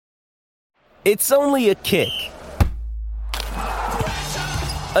It's only a kick,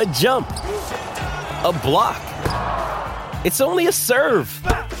 a jump, a block. It's only a serve.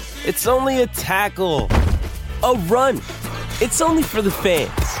 It's only a tackle, a run. It's only for the fans.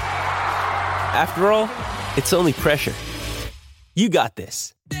 After all, it's only pressure. You got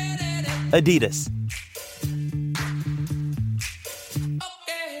this. Adidas.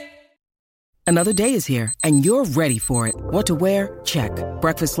 Another day is here, and you're ready for it. What to wear? Check.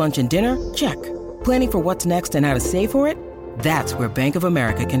 Breakfast, lunch, and dinner? Check. Planning for what's next and how to save for it? That's where Bank of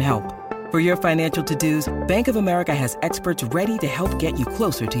America can help. For your financial to-dos, Bank of America has experts ready to help get you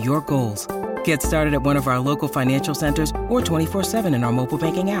closer to your goals. Get started at one of our local financial centers or 24/7 in our mobile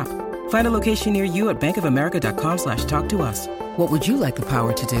banking app. Find a location near you at bankofamerica.com/talktous. What would you like the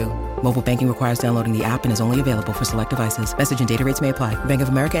power to do? Mobile banking requires downloading the app and is only available for select devices. Message and data rates may apply. Bank of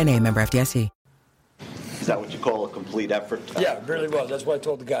America N.A., member FDIC. Is that what you call a complete effort? Yeah, it really was. That's what I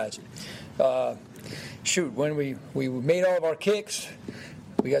told the guys. When we made all of our kicks,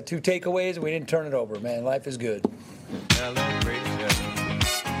 we got 2 takeaways, and we didn't turn it over. Man, life is good.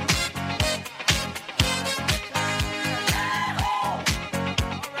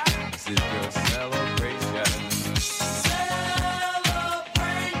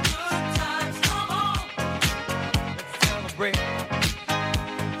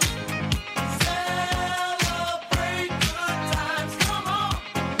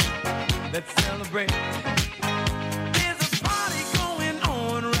 Let's celebrate. There's a party going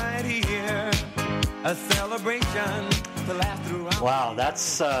on right here. A celebration to last throughout. Wow,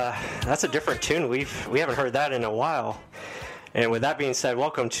 that's a different tune. We haven't heard that in a while. And with that being said,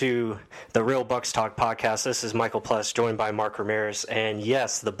 welcome to the Real Bucs Talk podcast. This is Michael Plus, joined by Mark Ramirez. And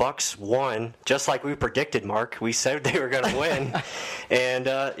yes, the Bucs won, just like we predicted, Mark. We said they were going to win. And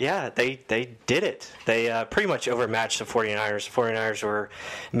they did it. They pretty much overmatched the 49ers. The 49ers were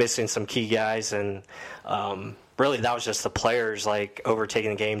missing some key guys, and really that was just the players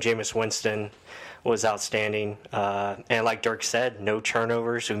overtaking the game. Jameis Winston was outstanding. And like Dirk said, no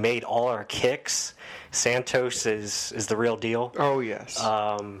turnovers. We made all our kicks. Santos is the real deal. Oh, yes.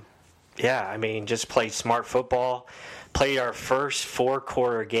 Just played smart football. Played our first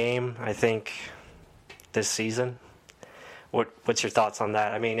 4-quarter game, I think, this season. What's your thoughts on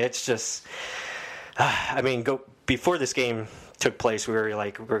that? I mean, it's just, before this game took place, we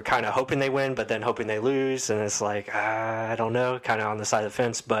were kind of hoping they win, but then hoping they lose, and it's I don't know, kind of on the side of the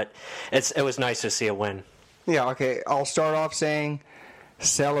fence. But it was nice to see a win. Yeah. Okay. I'll start off saying,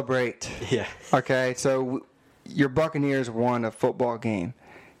 celebrate. Yeah. Okay. So your Buccaneers won a football game.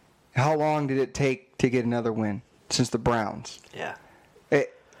 How long did it take to get another win since the Browns? Yeah.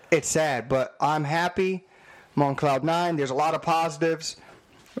 It's sad, but I'm happy. I'm on cloud 9. There's a lot of positives.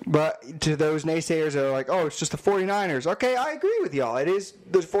 But to those naysayers that are like, oh, it's just the 49ers. Okay, I agree with y'all. It is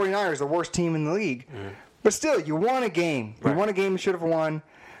the 49ers, the worst team in the league. Mm-hmm. But still, you won a game. Right. You won a game you should have won.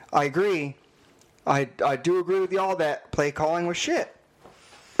 I agree. I do agree with y'all that play calling was shit.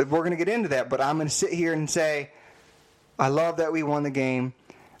 We're going to get into that. But I'm going to sit here and say, I love that we won the game.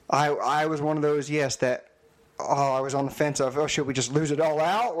 I was one of those, I was on the fence of, should we just lose it all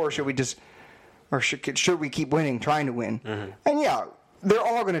out? Or should we keep winning, trying to win? Mm-hmm. And yeah, they're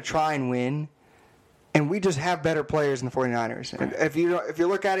all going to try and win, and we just have better players than the 49ers. Right. And if you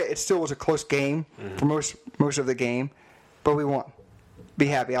look at it, it still was a close game for most of the game, but we won. Be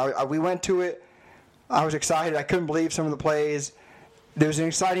happy. We went to it. I was excited. I couldn't believe some of the plays. It was an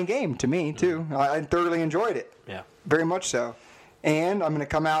exciting game to me, too. I thoroughly enjoyed it. Yeah. Very much so. And I'm going to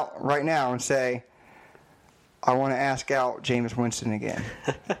come out right now and say, I want to ask out Jameis Winston again.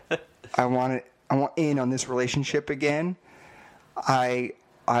 I want in on this relationship again. I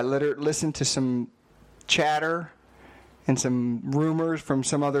literally listened to some chatter and some rumors from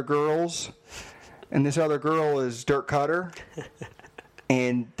some other girls, and this other girl is Dirk Cutter,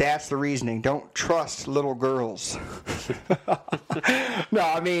 and that's the reasoning. Don't trust little girls.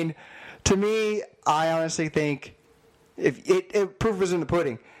 No, to me, I honestly think if proof is in the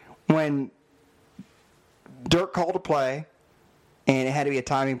pudding. When Dirk called a play, and it had to be a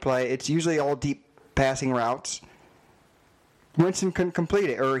timing play, it's usually all deep passing routes. Winston couldn't complete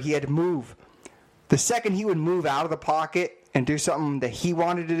it, or he had to move. The second he would move out of the pocket and do something that he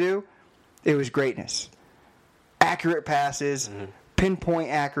wanted to do, it was greatness. Accurate passes,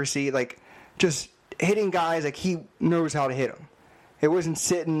 pinpoint accuracy, just hitting guys like he knows how to hit them. It wasn't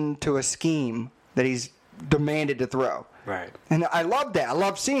sitting to a scheme that he's demanded to throw. Right. And I loved that. I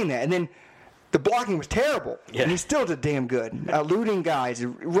loved seeing that. And then the blocking was terrible. Yeah. And he still did damn good. Eluding guys,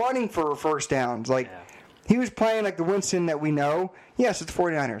 running for first downs. He was playing like the Winston that we know. Yes, it's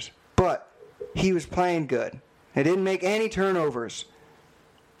 49ers. But he was playing good. He didn't make any turnovers.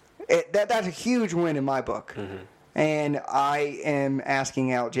 That's a huge win in my book. And I am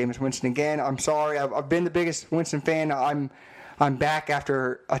asking out Jameis Winston again. I'm sorry. I've been the biggest Winston fan. I'm back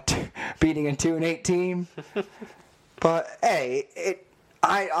after beating a 2-8 team. But hey,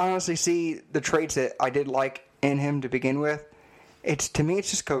 I honestly see the traits that I did like in him to begin with. To me,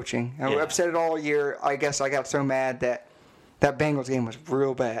 it's just coaching. Yeah. I've said it all year. I guess I got so mad that Bengals game was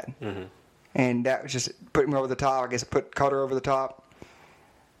real bad. And that was just put me over the top. I guess it put Cutter over the top.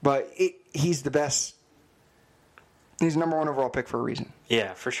 But he's the best. He's the number 1 overall pick for a reason.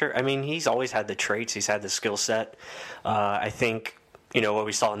 Yeah, for sure. I mean, he's always had the traits. He's had the skill set. I think, what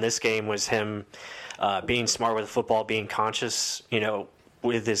we saw in this game was him being smart with the football, being conscious,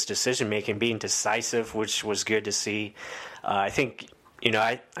 with his decision-making, being decisive, which was good to see. I think,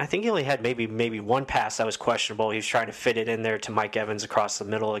 I think he only had maybe one pass that was questionable. He was trying to fit it in there to Mike Evans across the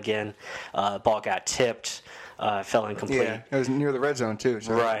middle again. Ball got tipped. Fell incomplete. Yeah, it was near the red zone too.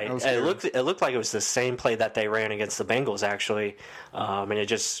 So right. It looked like it was the same play that they ran against the Bengals actually, and it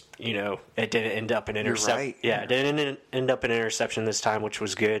just it didn't end up an interception. Right. Yeah, it didn't end up an interception this time, which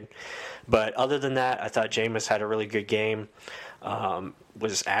was good. But other than that, I thought Jameis had a really good game.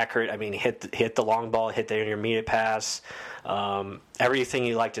 Was accurate. I mean, hit the long ball, hit the intermediate pass. Everything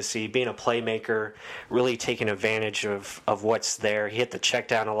you like to see. Being a playmaker, really taking advantage of what's there. He hit the check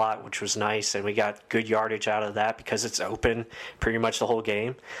down a lot, which was nice, and we got good yardage out of that because it's open pretty much the whole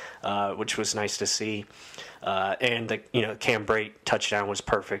game, which was nice to see. And the Cam Brate touchdown was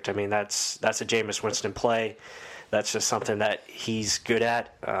perfect. I mean, that's a Jameis Winston play. That's just something that he's good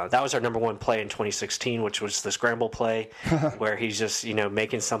at. That was our number 1 play in 2016, which was the scramble play, where he's just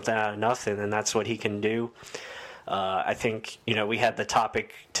making something out of nothing, and that's what he can do. I think we had the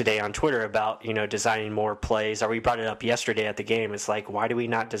topic today on Twitter about designing more plays, or we brought it up yesterday at the game. It's like, why do we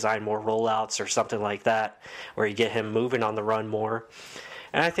not design more rollouts or something like that, where you get him moving on the run more?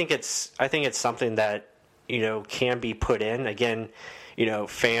 And I think it's something that can be put in. Again,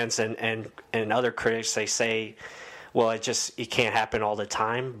 fans and other critics, they say, well, it can't happen all the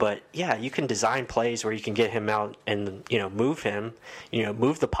time. But yeah, you can design plays where you can get him out and move him,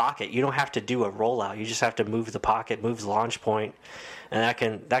 move the pocket. You don't have to do a rollout. You just have to move the pocket, move the launch point, and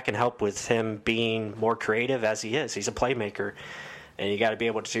that can help with him being more creative as he is. He's a playmaker, and you got to be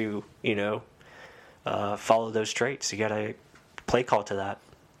able to follow those traits. You got to play call to that.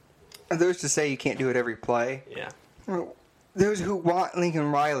 And those to say you can't do it every play. Yeah. Well, those who want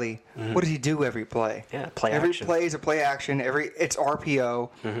Lincoln Riley, what does he do every play? Yeah, play every action. Every play is a play action. It's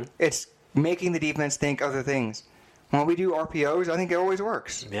RPO. It's making the defense think other things. When we do RPOs, I think it always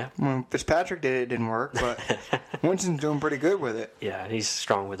works. Yeah. When Fitzpatrick did it didn't work, but Winston's doing pretty good with it. Yeah, he's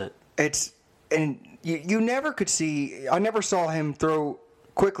strong with it. And you never could see. I never saw him throw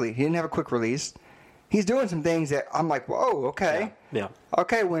quickly. He didn't have a quick release. He's doing some things that I'm like, whoa, okay, yeah.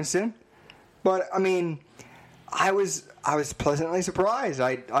 Okay, Winston. But I mean, I was pleasantly surprised.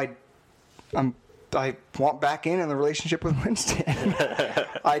 I want back in the relationship with Winston.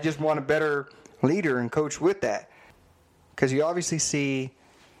 I just want a better leader and coach with that, because you obviously see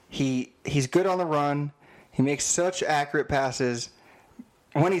he's good on the run. He makes such accurate passes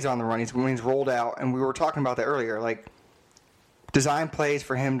when he's on the run. When he's rolled out, and we were talking about that earlier. Like, design plays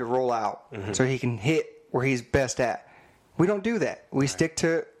for him to roll out so he can hit where he's best at. We don't do that. We stick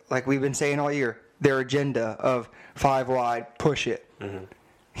to, like we've been saying all year, their agenda of 5 wide, push it.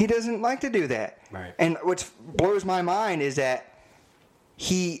 He doesn't like to do that. Right. And what blows my mind is that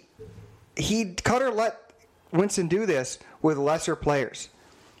Cutter let Winston do this with lesser players.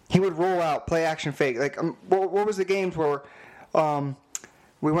 He would roll out, play action fake. Like, what was the games where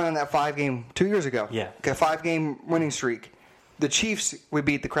we went on that 5-game 2 years ago? Yeah. A 5-game winning streak. The Chiefs, we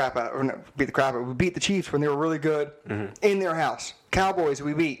beat the crap out. Or not beat the crap out. We beat the Chiefs when they were really good in their house. Cowboys,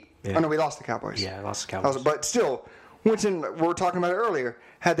 we beat. Yeah. Oh no, we lost the Cowboys. Yeah, lost the Cowboys. But still, Winston, we were talking about it earlier,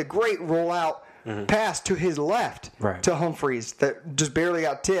 had the great rollout pass to his left to Humphreys that just barely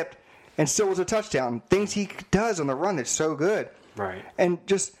got tipped and still was a touchdown. Things he does on the run that's so good. Right. And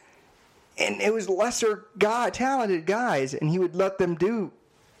it was lesser talented guys, and he would let them do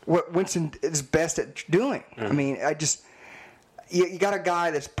what Winston is best at doing. I mean, you got a guy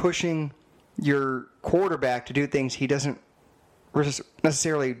that's pushing your quarterback to do things he doesn't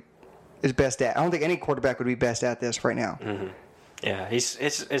necessarily is best at. I don't think any quarterback would be best at this right now. Yeah,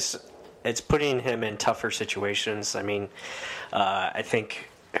 it's putting him in tougher situations. I mean, I think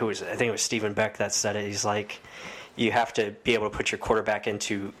it was Stephen Beck that said it. He's like, you have to be able to put your quarterback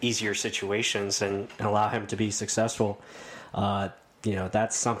into easier situations and allow him to be successful.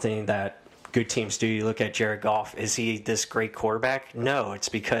 That's something that good teams do. You look at Jared Goff. Is he this great quarterback? No, it's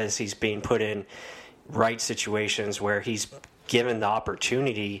because he's being put in right situations where he's given the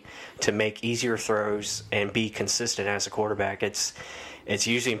opportunity to make easier throws and be consistent as a quarterback. It's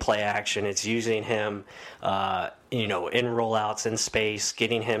using play action. It's using him, in rollouts in space,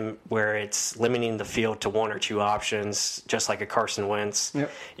 getting him where it's limiting the field to one or two options, just like a Carson Wentz.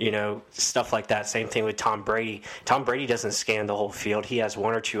 Yep. Stuff like that. Same thing with Tom Brady. Tom Brady doesn't scan the whole field. He has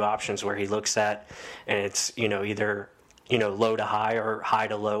one or two options where he looks at, and it's either low to high or high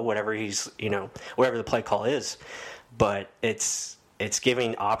to low, whatever whatever the play call is. But it's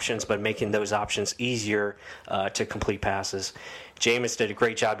giving options, but making those options easier to complete passes. Jameis did a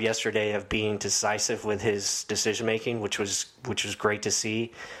great job yesterday of being decisive with his decision making, which was great to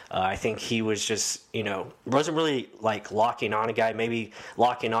see. I think he was just wasn't really like locking on a guy, maybe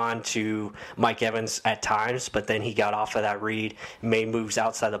locking on to Mike Evans at times, but then he got off of that read, made moves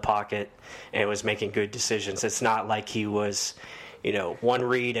outside the pocket, and was making good decisions. It's not like he was one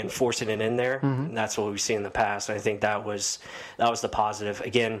read and forcing it in there. Mm-hmm. That's what we've seen in the past. I think that was the positive.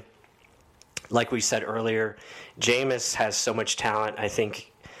 Again, like we said earlier, Jameis has so much talent. I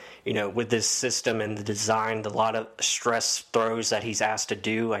think, with this system and the design, a lot of stress throws that he's asked to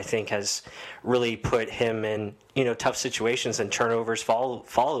do, I think has really put him in, tough situations, and turnovers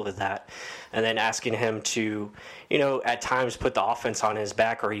follow with that. And then asking him to, at times put the offense on his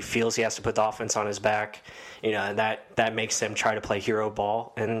back, or he feels he has to put the offense on his back, and that makes him try to play hero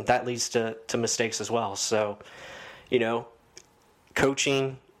ball, and that leads to mistakes as well. So,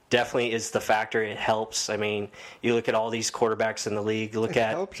 coaching definitely is the factor. It helps. I mean, you look at all these quarterbacks in the league. It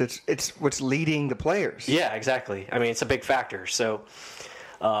helps. It's what's leading the players. Yeah, exactly. I mean, it's a big factor. So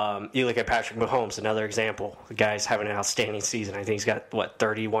you look at Patrick Mahomes, another example. The guy's having an outstanding season. I think he's got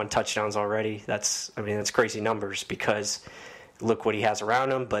 31 touchdowns already. That's crazy numbers, because look what he has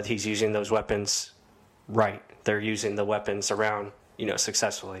around him. But he's using those weapons right. They're using the weapons around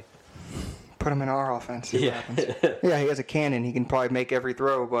successfully. Put him in our offense. See what happens. Yeah, he has a cannon. He can probably make every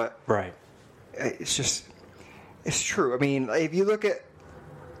throw, but right. It's true. I mean, if you look at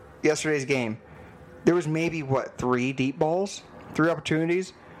yesterday's game, there was maybe 3 deep balls, 3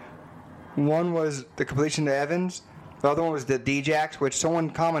 opportunities. One was the completion to Evans. The other one was the D-Jacks, which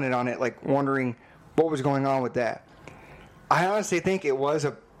someone commented on it, like wondering what was going on with that. I honestly think it was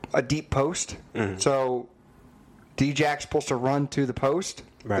a deep post. Mm-hmm. So D-Jack's supposed to run to the post.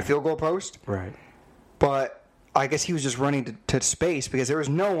 Right. The field goal post. Right. But I guess he was just running to space, because there was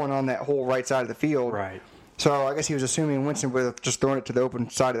no one on that whole right side of the field. Right. So I guess he was assuming Winston would have just thrown it to the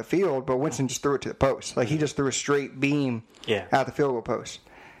open side of the field, but Winston just threw it to the post. Like, he just threw a straight beam out the field goal post.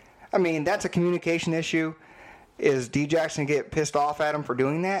 I mean, that's a communication issue. Is D. Jackson get pissed off at him for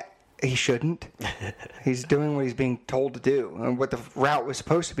doing that? He shouldn't. He's doing what he's being told to do and what the route was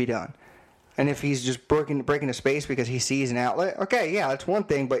supposed to be done. And if he's just breaking a space because he sees an outlet, okay, yeah, that's one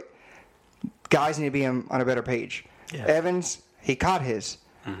thing, but guys need to be on a better page. Yeah. Evans, he caught his.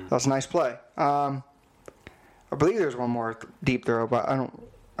 Mm-hmm. That was a nice play. I believe there was one more deep throw, but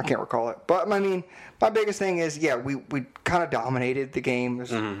I can't recall it. But, I mean, my biggest thing is, we kind of dominated the game.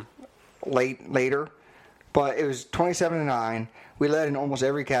 It was later, but it was 27-9. We led in almost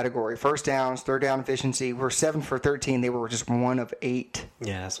every category. First downs, third down efficiency. We're 7 for 13. They were just 1 of 8.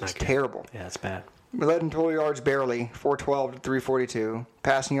 Yeah, that's not good. Terrible. Yeah, that's bad. We led in total yards barely, 412 to 342.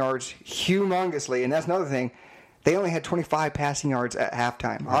 Passing yards humongously, and that's another thing. They only had 25 passing yards at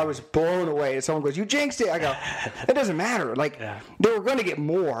halftime. Right. I was blown away. Someone goes, "You jinxed it." I go, "It doesn't matter. Like, they were going to get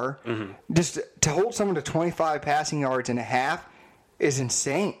more. Mm-hmm. Just to hold someone to 25 passing yards in a half is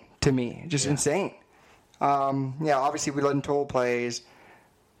insane to me. Just insane." Obviously we led in total plays,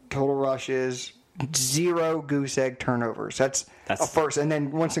 total rushes, 0 goose egg turnovers. That's a first. And then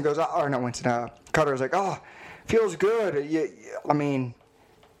Winston goes, Cutter's like, feels good.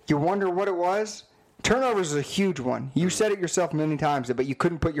 You wonder what it was. Turnovers is a huge one. You said it yourself many times, but you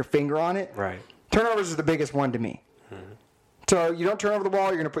couldn't put your finger on it. Right. Turnovers is the biggest one to me. Mm-hmm. So you don't turn over the ball,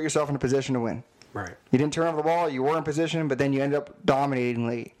 you're going to put yourself in a position to win. Right. You didn't turn over the ball, you were in position, but then you end up dominating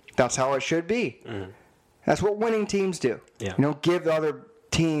the league. That's how it should be. Mm-hmm. That's what winning teams do. Yeah. You don't give the other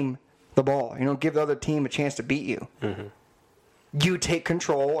team the ball. You don't give the other team a chance to beat you. Mm-hmm. You take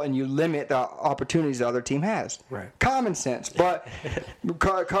control and you limit the opportunities the other team has. Right. Common sense. But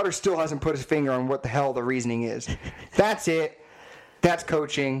Cutter still hasn't put his finger on what the hell the reasoning is. That's it. That's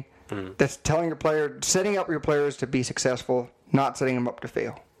coaching. Mm-hmm. That's telling your player, setting up your players to be successful, not setting them up to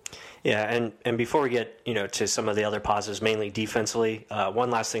fail. Yeah, and before we get to some of the other positives, mainly defensively, one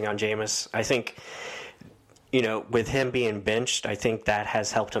last thing on Jameis. I think with him being benched, I think that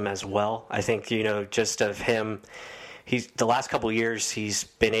has helped him as well. I think just of him. The last couple of years he's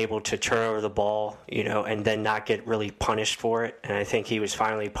been able to turn over the ball, and then not get really punished for it. And I think he was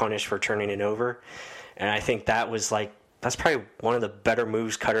finally punished for turning it over. And I think that was like that's probably one of the better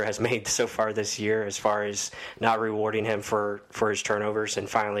moves Cutter has made so far this year, as far as not rewarding him for his turnovers and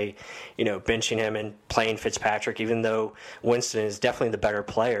finally, benching him and playing Fitzpatrick, even though Winston is definitely the better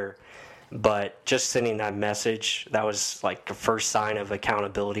player. But just sending that message, that was like the first sign of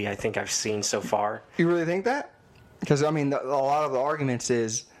accountability I think I've seen so far. You really think that? Because, a lot of the arguments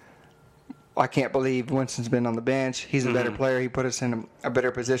is, I can't believe Winston's been on the bench. He's a better player. He put us in a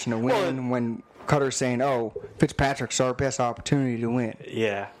better position to win, when Cutter's saying, Fitzpatrick's our best opportunity to win.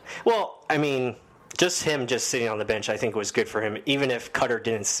 Yeah. Well, just him just sitting on the bench I think was good for him, even if Cutter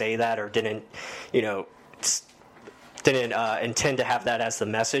didn't say that or didn't intend to have that as the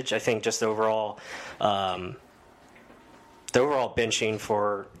message. I think just the overall benching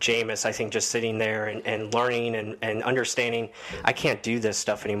for Jameis, I think just sitting there and learning and understanding, I can't do this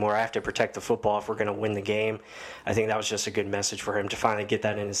stuff anymore. I have to protect the football if we're going to win the game. I think that was just a good message for him to finally get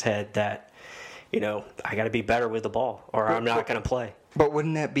that in his head that, I got to be better with the ball or I'm not going to play. But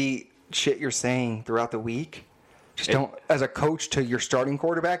wouldn't that be shit you're saying throughout the week? Don't, as a coach to your starting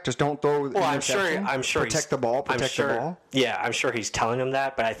quarterback, just don't throw. Well, I'm sure protect the ball. Protect the ball. Yeah, I'm sure he's telling him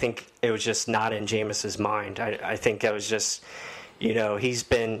that, but I think it was just not in Jameis's mind. I think it was just,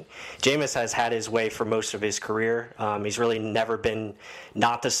 Jameis has had his way for most of his career. He's really never been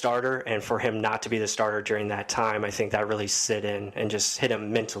not the starter, and for him not to be the starter during that time, I think that really sit in and just hit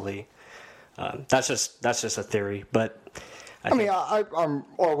him mentally. That's just a theory, but I'm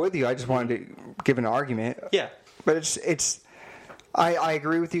all with you. I just wanted to give an argument. Yeah. But I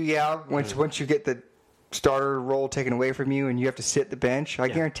agree with you. Yeah, once you get the starter role taken away from you and you have to sit the bench, I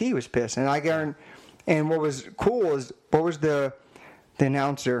guarantee he was pissed. And and what was cool is what was the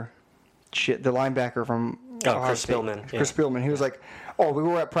announcer, the linebacker from Chris Spielman. Chris Spielman. He was like, we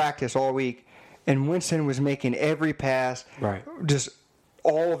were at practice all week, and Winston was making every pass, right? Just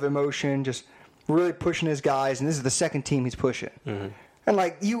all of emotion, just really pushing his guys, and this is the second team he's pushing. Mm-hmm.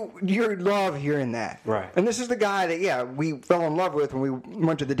 And, you love hearing that. Right. And this is the guy that, we fell in love with when we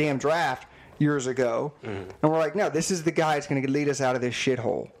went to the damn draft years ago. Mm-hmm. And we're like, no, this is the guy that's going to lead us out of this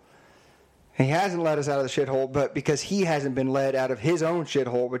shithole. He hasn't led us out of the shithole, but because he hasn't been led out of his own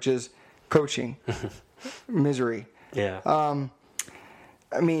shithole, which is coaching. Misery. Yeah.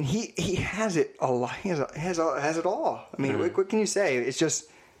 He has it a lot. He has it all. What can you say? It's just,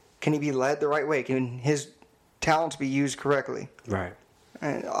 can he be led the right way? Can his talents be used correctly? Right.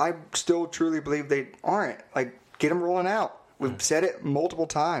 And I still truly believe they aren't. Get them rolling out. We've said it multiple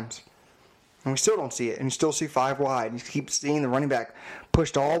times. And we still don't see it. And you still see 5 wide. You keep seeing the running back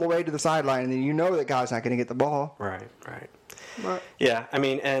pushed all the way to the sideline, and then you know that guy's not going to get the ball. Right. But, yeah, I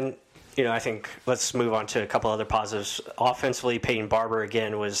think let's move on to a couple other positives. Offensively, Peyton Barber,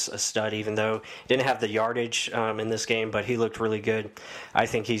 again, was a stud, even though he didn't have the yardage in this game, but he looked really good. I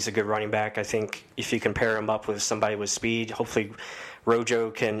think he's a good running back. I think if you compare him up with somebody with speed, hopefully Rojo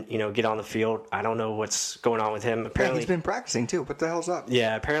can, get on the field. I don't know what's going on with him. Apparently, he's been practicing, too. What the hell's up?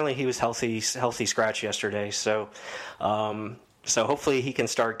 Yeah, apparently he was healthy scratch yesterday. So hopefully he can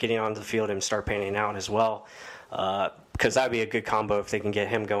start getting on the field and start panning out as well. Because that would be a good combo if they can get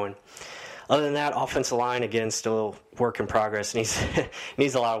him going. Other than that, offensive line, again, still work in progress.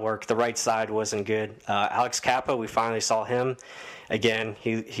 Needs a lot of work. The right side wasn't good. Alex Kappa, we finally saw him. Again,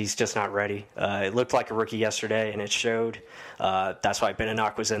 he's just not ready. It looked like a rookie yesterday, and it showed. That's why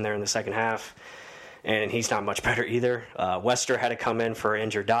Beninock was in there in the second half. And he's not much better either. Wester had to come in for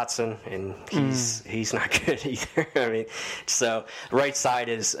injured Dotson, and he's not good either. So right side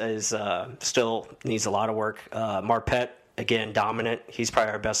is still needs a lot of work. Marpet, again, dominant. He's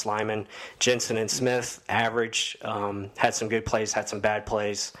probably our best lineman. Jensen and Smith, average. Had some good plays, had some bad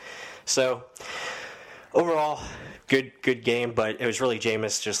plays. So overall, good game, but it was really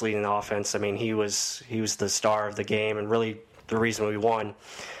Jameis just leading the offense. He was the star of the game and really the reason we won.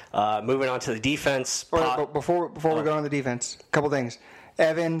 Moving on to the defense. But before we go on the defense, a couple things.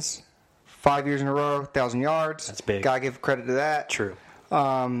 Evans, 5 years in a row, 1,000 yards. That's big. Gotta give credit to that. True.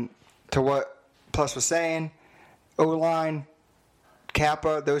 To what Plus was saying, O-line,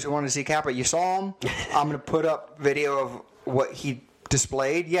 Kappa, those who want to see Kappa, you saw him. I'm going to put up video of what he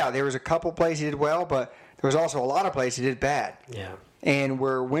displayed. Yeah, there was a couple plays he did well, but there was also a lot of plays he did bad. Yeah. And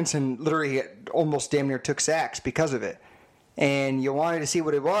where Winston literally almost damn near took sacks because of it. And you wanted to see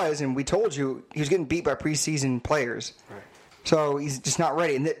what it was, and we told you he was getting beat by preseason players. Right. So he's just not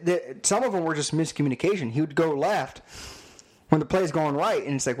ready. And some of them were just miscommunication. He would go left when the play's going right,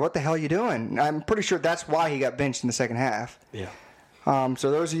 and it's like, what the hell are you doing? I'm pretty sure that's why he got benched in the second half. Yeah. So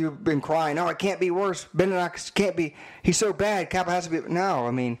those of you who've been crying, it can't be worse. Beninock can't be. He's so bad. Kappa has to be. No.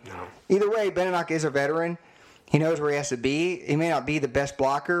 Either way, Beninock is a veteran. He knows where he has to be. He may not be the best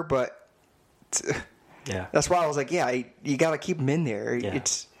blocker, but Yeah. That's why I was like, yeah, you got to keep him in there. Yeah.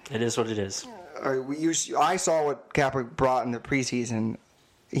 It is what it is. I saw what Kappa brought in the preseason.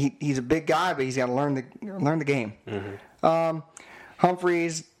 He's a big guy, but he's got to learn the game. Mm-hmm.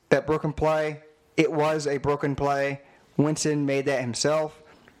 Humphreys, that broken play, it was a broken play. Winston made that himself.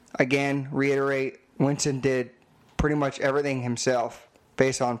 Again, reiterate, Winston did pretty much everything himself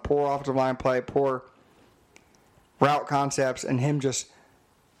based on poor offensive line play, poor route concepts, and him just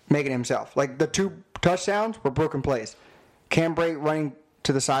making it himself. Like the 2 touchdowns were broken plays. Cam Brate running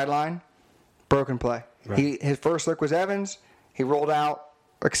to the sideline, broken play. Right. His first look was Evans. He rolled out,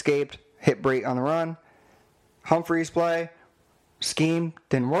 escaped, hit Brate on the run. Humphreys play, scheme,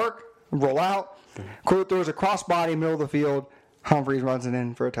 didn't work, roll out. Quick throws a crossbody, middle of the field. Humphreys runs it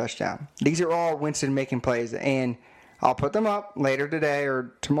in for a touchdown. These are all Winston making plays, and I'll put them up later today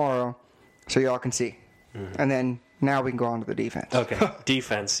or tomorrow so y'all can see. Mm-hmm. And then now we can go on to the defense. Okay,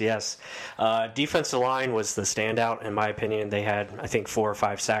 defense, yes. Defensive line was the standout, in my opinion. They had, I think, 4 or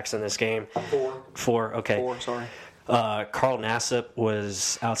 5 sacks in this game. 4, okay. 4, sorry. Carl Nassib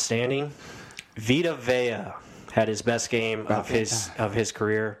was outstanding. Vita Vea had his best game of his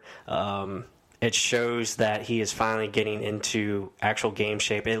career. It shows that he is finally getting into actual game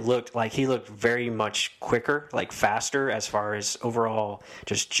shape. It looked like he looked very much quicker, like faster as far as overall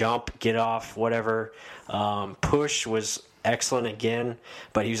just jump, get off, whatever. Push was excellent again,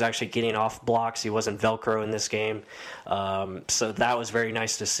 but he was actually getting off blocks. He wasn't Velcro in this game. So that was very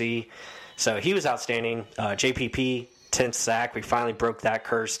nice to see. So he was outstanding. JPP, 10th sack. We finally broke that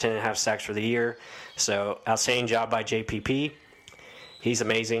curse, 10.5 sacks for the year. So outstanding job by JPP. He's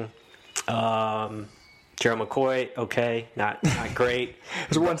amazing. Gerald McCoy, okay, not great.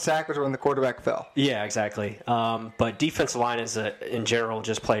 There's 1 sack was when the quarterback fell. Yeah, exactly. But defensive line in general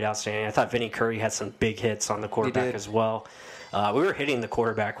just played outstanding. I thought Vinny Curry had some big hits on the quarterback as well. We were hitting the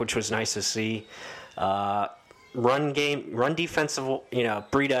quarterback, which was nice to see. Run defensive,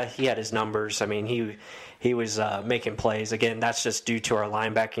 Breida, he had his numbers. I mean, he was making plays. Again, that's just due to our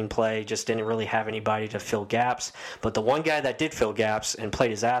linebacking play. Just didn't really have anybody to fill gaps. But the one guy that did fill gaps and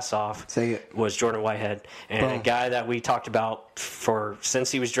played his ass off was Jordan Whitehead. And a guy that we talked about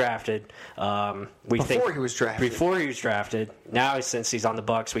since he was drafted. Before he was drafted. Now, since he's on the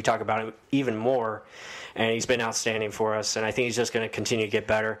Bucs, we talk about him even more. And he's been outstanding for us, and I think he's just going to continue to get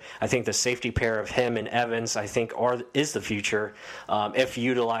better. I think the safety pair of him and Evans, I think, is the future if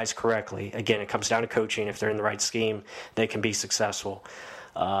utilized correctly. Again, it comes down to coaching. If they're in the right scheme, they can be successful.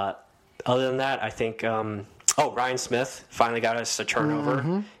 Other than that, I think Ryan Smith finally got us a turnover.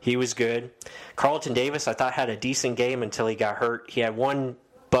 Mm-hmm. He was good. Carlton Davis, I thought, had a decent game until he got hurt. He had one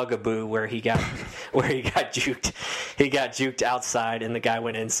bugaboo where he got juked. He got juked outside, and the guy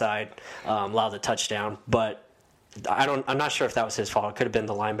went inside, allowed the touchdown. But I'm not sure if that was his fault. It could have been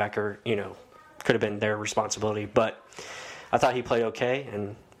the linebacker. Could have been their responsibility. But I thought he played okay,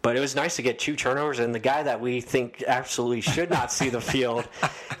 but it was nice to get 2 turnovers, and the guy that we think absolutely should not see the field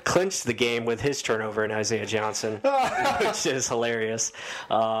clinched the game with his turnover in Isaiah Johnson, which is hilarious.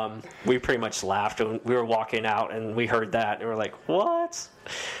 We pretty much laughed when we were walking out, and we heard that, and we were like, what? So,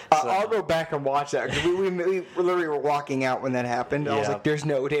 I'll go back and watch that, because we literally were walking out when that happened. I was like, there's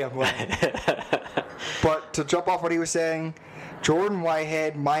no damn way. But to jump off what he was saying, Jordan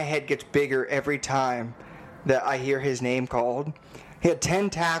Whitehead, my head gets bigger every time that I hear his name called. He had 10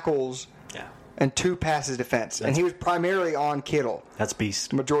 tackles and 2 passes defense. And he was primarily on Kittle. That's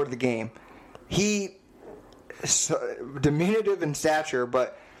beast. Majority of the game. He diminutive in stature,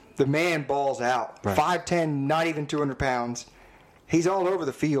 but the man balls out. Right. 5'10", not even 200 pounds. He's all over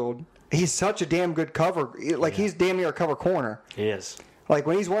the field. He's such a damn good cover. He's damn near a cover corner. He is. Like,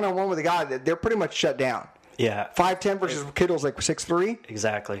 when he's one-on-one with a guy, they're pretty much shut down. Yeah. 5'10" versus Kittle's like 6'3".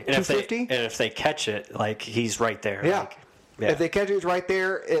 Exactly. And 250? if they catch it, he's right there. Yeah. If they catch it, he's right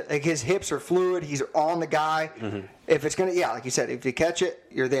there. His hips are fluid. He's on the guy. Mm-hmm. If it's going to, like you said, if you catch it,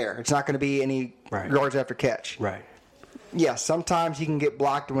 you're there. It's not going to be any yards after catch. Right. Yeah, sometimes he can get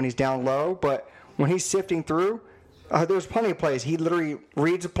blocked when he's down low, but when he's sifting through, there's plenty of plays. He literally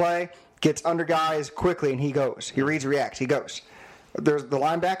reads a play, gets under guys quickly, and he goes. He reads, reacts, he goes. There's the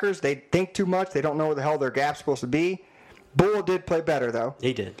linebackers. They think too much. They don't know where the hell their gap's supposed to be. Bull did play better, though.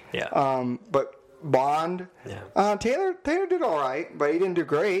 He did, yeah. But Bond. Yeah. Taylor did all right, but he didn't do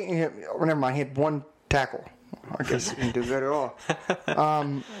great. Never mind, he had 1 tackle. I guess he didn't do good at all.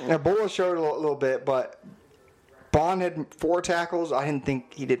 Bull showed a little bit, but Bond had 4 tackles. I didn't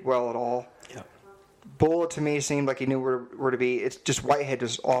think he did well at all. Yeah. Bull, to me, seemed like he knew where to be. It's just Whitehead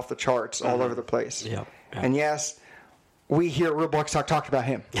was off the charts all over the place. Yeah. And yes, we here at Real Bucs talked about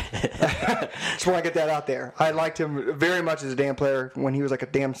him. Just want to get that out there. I liked him very much as a damn player when he was like a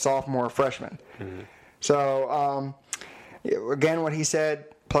damn sophomore or freshman. Mm-hmm. So, again, what he said,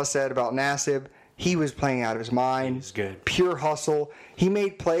 plus said about Nassib, he was playing out of his mind. He's good. Pure hustle. He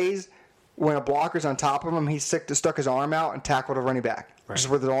made plays when a blocker's on top of him. He stuck his arm out and tackled a running back. Right. Just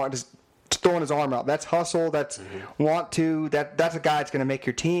with his arm, just throwing his arm out. That's hustle. That's want to. That's a guy that's going to make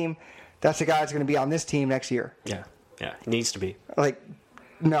your team. That's a guy that's going to be on this team next year. Yeah. He needs to be.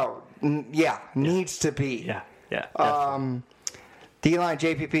 Needs to be. Yeah. D-line,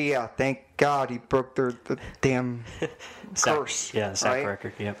 JPP, yeah, thank God he broke the damn curse. The sack right?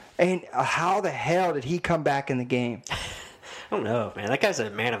 record, yep. And how the hell did he come back in the game? I don't know, man. That guy's a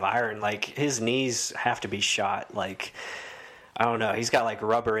man of iron. Like, his knees have to be shot. Like, I don't know. He's got, like,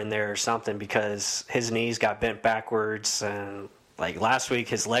 rubber in there or something because his knees got bent backwards. And, like, last week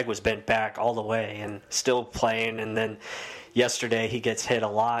his leg was bent back all the way and still playing. And then yesterday he gets hit a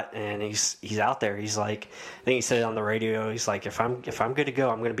lot and he's out there. He's like, I think he said it on the radio, he's like, if I'm good to go,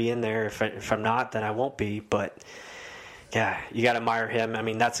 I'm going to be in there. If I'm not, then I won't be. But yeah, you got to admire him. I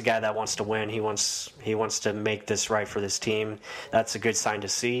mean, that's a guy that wants to win. He wants to make this right for this team. That's a good sign to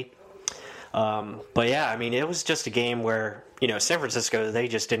see. But yeah, I mean, it was just a game where, San Francisco, they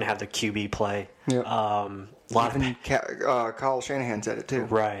just didn't have the QB play. Yep. Kyle Shanahan said it too.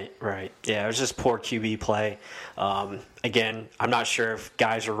 Right. Yeah, it was just poor QB play. Again, I'm not sure if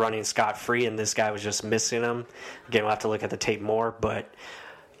guys were running scot-free and this guy was just missing them. Again, we'll have to look at the tape more, but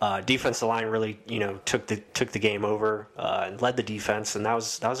defensive line really, took the game over and led the defense, and that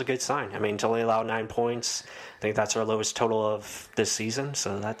was a good sign. I mean, to only allow 9 points, I think that's our lowest total of this season,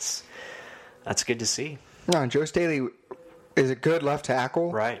 so that's good to see. No, Joe Staley is a good left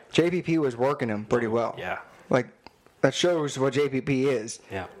tackle. Right. JPP was working him pretty well. Yeah. Like, that shows what JPP is.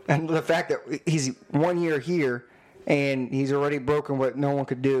 Yeah. And the fact that he's 1 year here and he's already broken what no one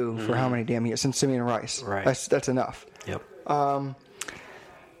could do for how many damn years since Simeon Rice. Right. That's enough. Yep.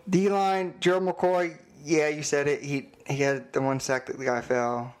 D-line, Gerald McCoy, yeah, you said it. He had the one sack that the guy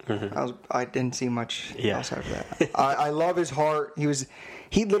fell. I didn't see much outside of that. I love his heart.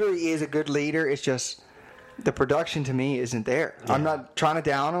 He literally is a good leader. It's just the production to me isn't there. Yeah. I'm not trying to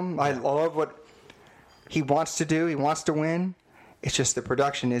down him. I love what he wants to do. He wants to win. It's just the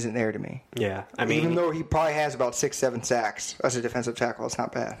production isn't there to me. Yeah, I mean, even though he probably has about 6-7 sacks as a defensive tackle, it's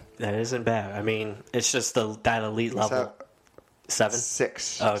not bad. That isn't bad. I mean, it's just that elite level. 7?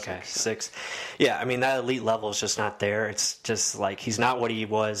 6. Oh, okay, 6. Yeah, I mean, that elite level is just not there. It's just like he's not what he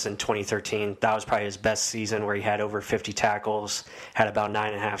was in 2013. That was probably his best season where he had over 50 tackles, had about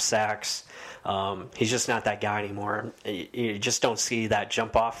 9.5 sacks. He's just not that guy anymore. You just don't see that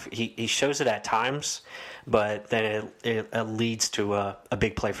jump off. He shows it at times, but then it leads to a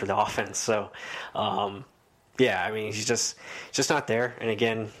big play for the offense. So, yeah, I mean, he's just not there. And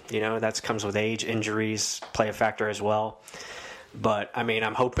again, that comes with age, injuries play a factor as well. But, I mean,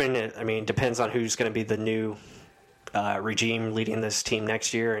 I'm hoping, it depends on who's going to be the new regime leading this team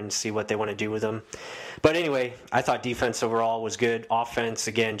next year and see what they want to do with them. But anyway, I thought defense overall was good. Offense,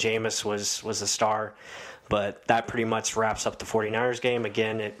 again, Jameis was a star. But that pretty much wraps up the 49ers game.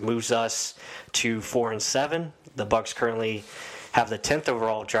 Again, it moves us to 4-7. The Bucs currently have the 10th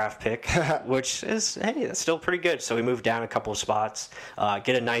overall draft pick, which is, hey, that's still pretty good. So we moved down a couple of spots,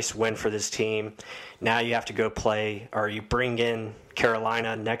 get a nice win for this team. Now you have to go play, or you bring in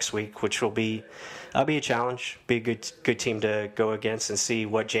Carolina next week, which will be a challenge, be a good team to go against and see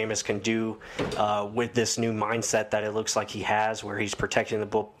what Jameis can do with this new mindset that it looks like he has, where he's protecting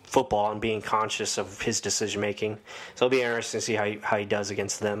the football and being conscious of his decision making. So it'll be interesting to see how he does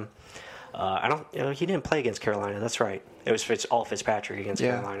against them. He didn't play against Carolina. That's right. It was all Fitzpatrick against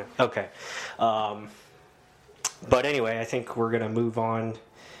Carolina. Okay. But anyway, I think we're going to move on.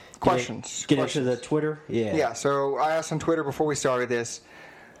 Questions. Get into the Twitter? Yeah. Yeah, so I asked on Twitter before we started this.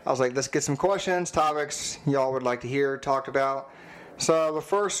 I was like, let's get some questions, topics y'all would like to hear talked about. So the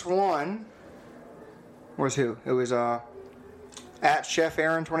first one was who? It was at Chef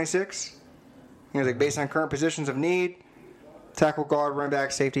Aaron 26. He was like, based on current positions of need, tackle, guard, running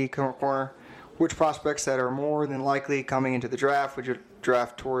back, safety, corner, which prospects that are more than likely coming into the draft would you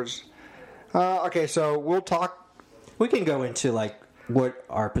draft towards? Okay, so we'll talk. We can go into what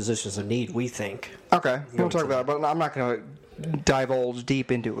our positions of need we think. Okay, we'll talk about it, but I'm not going to divulge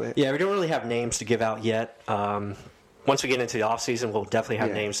deep into it. Yeah, we don't really have names to give out yet. Once we get into the offseason, we'll definitely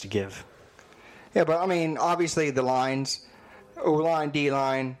have names to give. Yeah, but I mean, obviously the lines, O-line,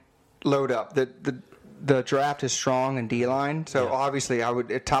 D-line, load up. The draft is strong in D-line, so obviously I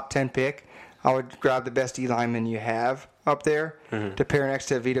would, a top 10 pick, I would grab the best D-lineman you have up there to pair next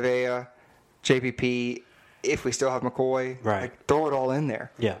to Vita Vea, JPP, if we still have McCoy. Right. Throw it all in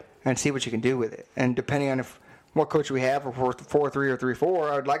there. Yeah. And see what you can do with it. And depending on what coach we have, or 4-3 or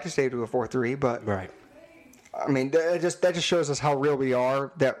 3-4, I would like to stay to a 4-3, but right. I mean, that just shows us how real we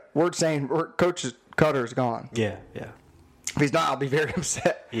are. That we're saying Coach Cutter's gone. Yeah. If he's not, I'll be very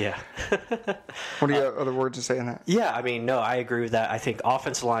upset. Yeah. What are your other words to say on that? Yeah, I mean, no, I agree with that. I think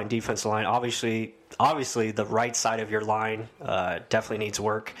offensive line, defensive line, obviously the right side of your line definitely needs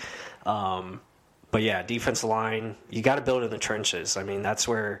work. But yeah, defensive line, you got to build in the trenches. I mean, that's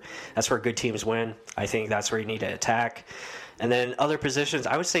where good teams win. I think that's where you need to attack. And then other positions,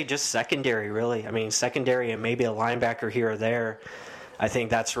 I would say just secondary, really. I mean, secondary and maybe a linebacker here or there. I think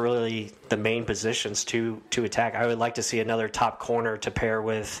that's really the main positions to attack. I would like to see another top corner to pair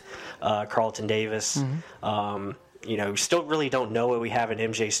with Carlton Davis. Mm-hmm. Still really don't know what we have in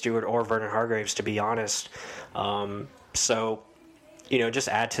MJ Stewart or Vernon Hargraves, to be honest. So, just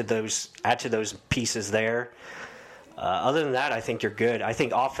add to those pieces there. Other than that, I think you're good. I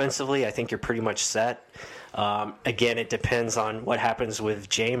think offensively, I think you're pretty much set. Again, it depends on what happens with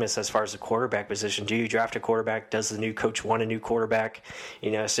Jameis as far as the quarterback position. Do you draft a quarterback? Does the new coach want a new quarterback?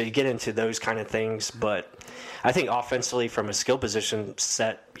 So you get into those kind of things. But I think offensively, from a skill position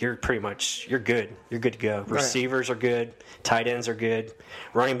set, you're good. You're good to go. Right. Receivers are good. Tight ends are good.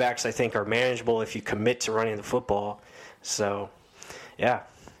 Running backs, I think, are manageable if you commit to running the football. So, yeah.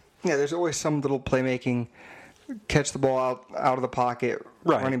 Yeah, there's always some little playmaking, catch the ball out of the pocket,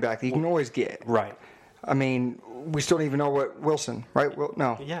 right. Running back that you can always get. Right. I mean, we still don't even know what Wilson, right?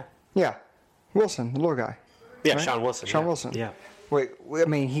 No. Yeah. Wilson, the little guy. Yeah, right? Sean Wilson. Sean Wilson. Yeah. Wait, I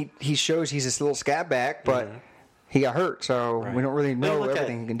mean, he shows he's this little scat back, but he got hurt, so we don't really know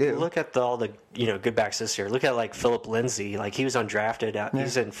everything he can do. Look at all the good backs this year. Look at Philip Lindsay. He was undrafted.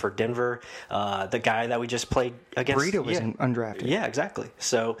 He's in for Denver. The guy that we just played against. Burrito was undrafted. Yeah, exactly.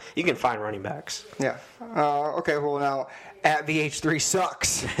 So you can find running backs. Yeah. Okay. Well, now at VH3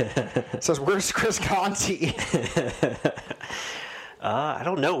 sucks. Says where's Chris Conti? I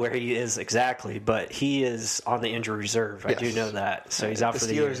don't know where he is exactly, but he is on the injury reserve. Yes. I do know that. So he's out for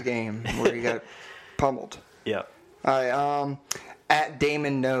the year. The Steelers game where he got pummeled. Yeah. All right. At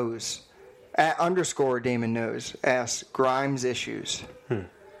Damon Knows, at _ Damon Knows asks Grimes issues.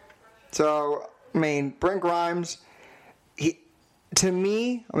 So I mean, Brent Grimes, to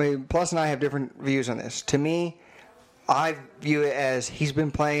me, Plus and I have different views on this. To me, I view it as he's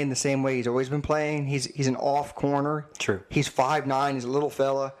been playing the same way he's always been playing. He's an off corner. True. He's 5'9". He's a little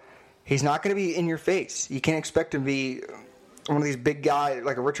fella. He's not going to be in your face. You can't expect him to be one of these big guys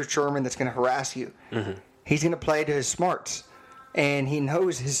like a Richard Sherman that's going to harass you. Mm-hmm. He's going to play to his smarts, and he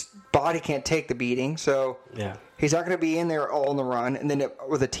knows his body can't take the beating. So he's not going to be in there all in the run. And then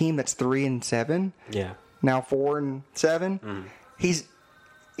with a team that's 3-7, now 4-7,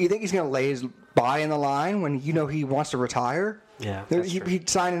 you think he's going to lay his body in the line when he wants to retire? Yeah, he'd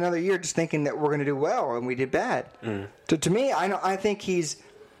sign another year just thinking that we're going to do well, and we did bad. To me, I think he's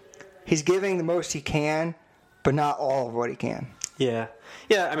giving the most he can, but not all of what he can. Yeah.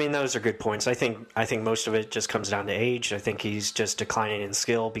 I mean, those are good points. I think most of it just comes down to age. I think he's just declining in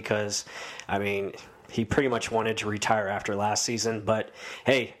skill because, he pretty much wanted to retire after last season. But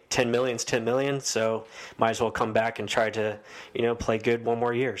hey, $10 million's $10 million, so might as well come back and try to play good one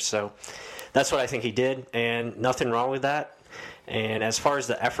more year. So that's what I think he did, and nothing wrong with that. And as far as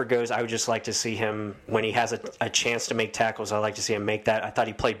the effort goes, I would just like to see him, when he has a chance to make tackles, I'd like to see him make that. I thought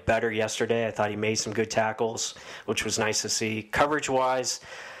he played better yesterday. I thought he made some good tackles, which was nice to see. Coverage-wise,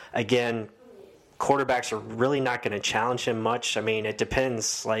 again, quarterbacks are really not going to challenge him much. It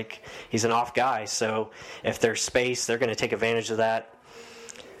depends. He's an off guy, so if there's space, they're going to take advantage of that.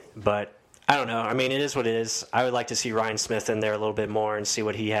 But I don't know. It is what it is. I would like to see Ryan Smith in there a little bit more and see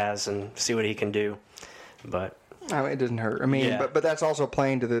what he has and see what he can do. But it doesn't hurt. But that's also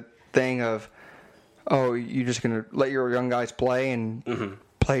playing to the thing of, you're just going to let your young guys play and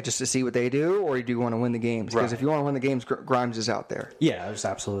play just to see what they do, or do you want to win the games? Because if you want to win the games, Grimes is out there. Yeah,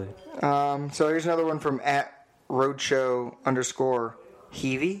 absolutely. So here's another one from at Roadshow _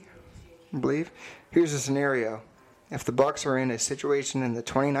 Heavy, I believe. Here's a scenario. If the Bucs are in a situation in the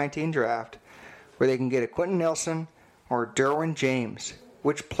 2019 draft where they can get a Quentin Nelson or Derwin James,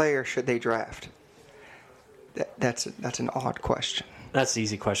 which player should they draft? That's an odd question. That's the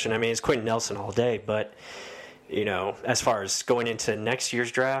easy question. It's Quentin Nelson all day, but as far as going into next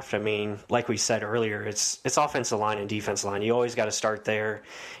year's draft, like we said earlier, it's offensive line and defensive line. You always got to start there.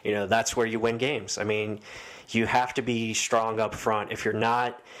 That's where you win games. You have to be strong up front. If you're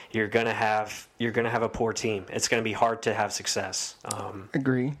not, you're gonna have a poor team. It's gonna be hard to have success.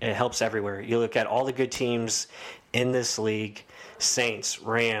 Agree. It helps everywhere. You look at all the good teams in this league: Saints,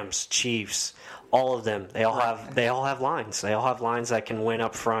 Rams, Chiefs. All of them. They all have lines. They all have lines that can win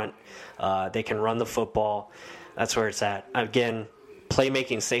up front. They can run the football. That's where it's at. Again,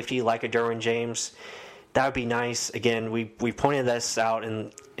 playmaking safety like a Derwin James. that would be nice. Again, we pointed this out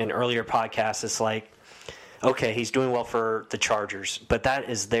in earlier podcasts. It's like, okay, he's doing well for the Chargers, but that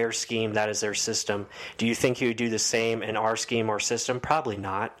is their scheme. That is their system. Do you think he would do the same in our scheme or system? Probably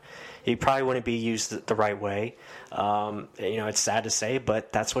not. He probably wouldn't be used the right way. It's sad to say,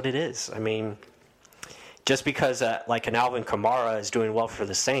 but that's what it is. I mean, just because like an Alvin Kamara is doing well for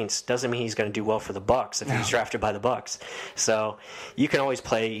the Saints doesn't mean he's going to do well for the Bucs if he's drafted by the Bucs. So you can always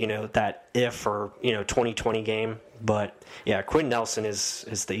play, that if or 2020 game. But yeah, Quinn Nelson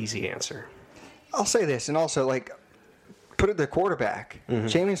is the easy answer. I'll say this, and also put it the quarterback. Mm-hmm.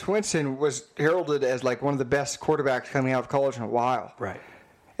 Jameis Winston was heralded as one of the best quarterbacks coming out of college in a while. Right.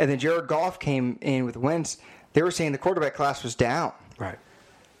 And then Jared Goff came in with Wentz. They were saying the quarterback class was down. Right.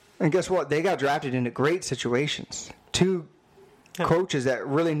 And guess what? They got drafted into great situations. Two coaches that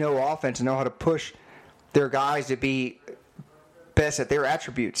really know offense and know how to push their guys to be best at their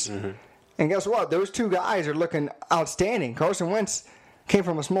attributes. Mm-hmm. And guess what? Those two guys are looking outstanding. Carson Wentz came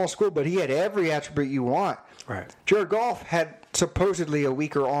from a small school, but he had every attribute you want. Right. Jared Goff had supposedly a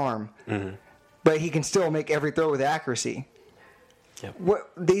weaker arm, but he can still make every throw with accuracy. Yep.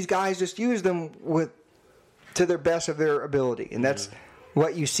 These guys just use them to their best of their ability, and that's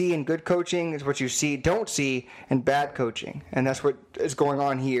what you see in good coaching is what you don't see in bad coaching, and that's what is going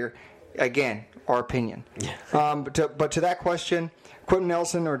on here. Again, our opinion. Yeah. But to that question, Quentin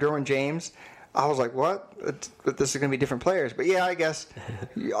Nelson or Derwin James, I was like, what? This is going to be different players. But yeah, I guess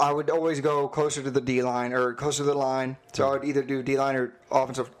I would always go closer to the D-line or closer to the line. So I would either do D-line or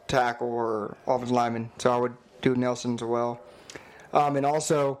offensive tackle or offensive lineman. So I would do Nelson as well. And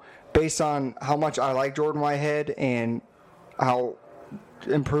also, based on how much I like Jordan Whitehead and how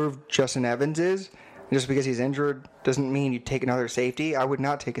improved Justin Evans is, just because he's injured doesn't mean you take another safety. I would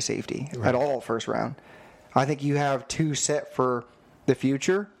not take a safety at all first round. I think you have two set for the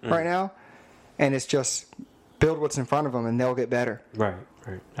future right now, and it's just build what's in front of them, and they'll get better. Right,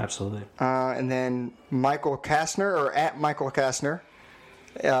 absolutely. And then Michael Kastner, or at Michael Kastner,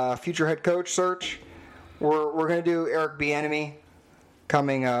 future head coach search. We're going to do Eric Bieniemy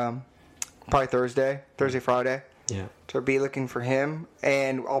coming probably Thursday, Friday. Yeah. To be looking for him,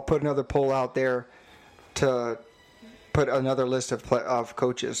 and I'll put another poll out there to put another list of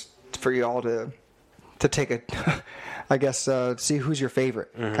coaches for you all to take a, I guess, see who's your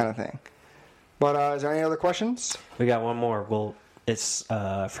favorite kind of thing. But is there any other questions? We got one more. Well, it's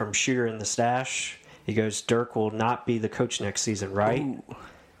from Shooter in the Stash. He goes, Dirk will not be the coach next season, right? Ooh.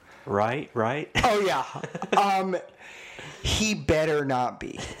 Right? Oh, yeah. He better not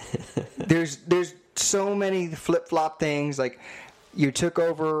be. There's so many flip-flop things. Like, you took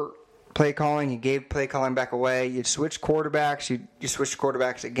over play calling, you gave play calling back away, you switched quarterbacks, you switched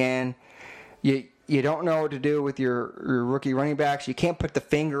quarterbacks again. You don't know what to do with your rookie running backs. You can't put the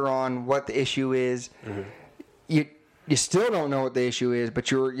finger on what the issue is. You still don't know what the issue is, but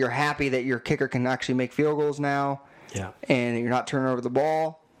you're happy that your kicker can actually make field goals now. Yeah. And you're not turning over the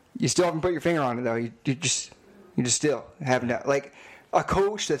ball. You still haven't put your finger on it though. You just still haven't. Like a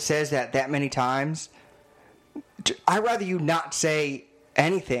coach that says that many times, I'd rather you not say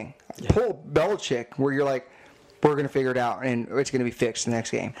anything. Yeah. Pull Belichick where you're like, we're going to figure it out, and it's going to be fixed the next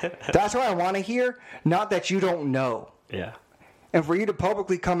game. That's what I want to hear, not that you don't know. Yeah. And for you to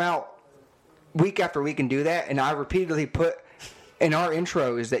publicly come out week after week and do that, and I repeatedly put in our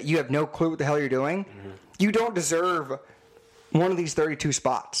intro is that you have no clue what the hell you're doing, you don't deserve one of these 32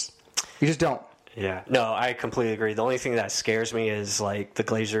 spots. You just don't. Yeah, no, I completely agree. The only thing that scares me is like the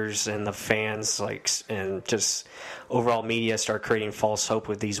Glazers and the fans, and just overall media start creating false hope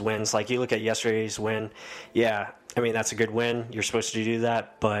with these wins. Like you look at yesterday's win, yeah, I mean that's a good win. You're supposed to do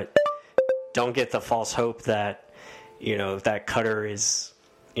that, but don't get the false hope that that Cutter is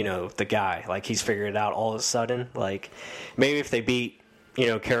the guy. Like he's figured it out all of a sudden. Like maybe if they beat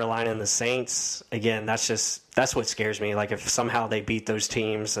Carolina and the Saints again, that's what scares me. Like if somehow they beat those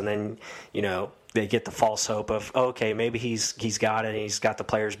teams and then they get the false hope of, okay, maybe he's got it, and he's got the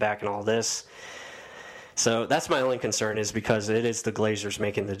players back and all this. So that's my only concern, is because it is the Glazers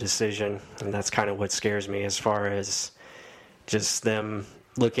making the decision, and that's kind of what scares me as far as just them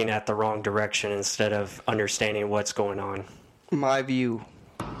looking at the wrong direction instead of understanding what's going on. My view.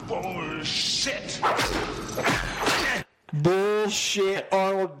 Bullshit.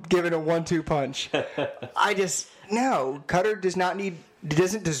 Arnold giving a 1-2 punch. No. Cutter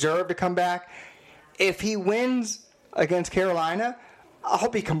doesn't deserve to come back. If he wins against Carolina, I'll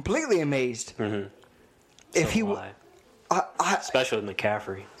be completely amazed. Mm-hmm. Especially with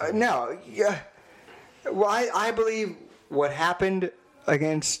McCaffrey. No, yeah. Well, I believe what happened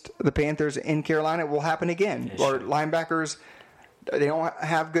against the Panthers in Carolina will happen again. Our linebackers, they don't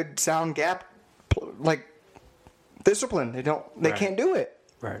have good sound gap like discipline. They Right. can't do it.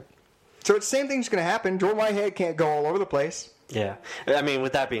 Right. So it's the same thing's going to happen. Jordan Whitehead can't go all over the place. Yeah. I mean,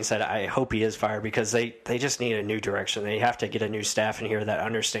 with that being said, I hope he is fired because they just need a new direction. They have to get a new staff in here that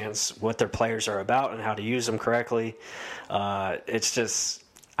understands what their players are about and how to use them correctly. It's just,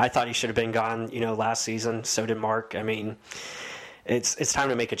 I thought he should have been gone, last season. So did Mark. I mean, it's time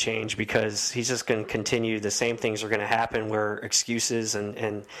to make a change because he's just going to continue. The same things are going to happen where excuses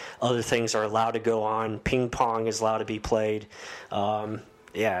and other things are allowed to go on. Ping pong is allowed to be played.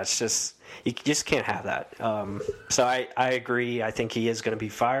 It's just, you just can't have that. So I agree. I think he is going to be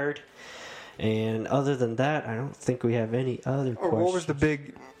fired. And other than that, I don't think we have any other questions. What was the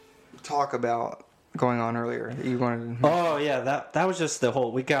big talk about going on earlier that you wanted? Oh yeah, that was just the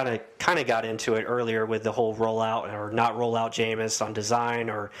whole. We kind of got into it earlier with the whole rollout or not roll out Jameis on design,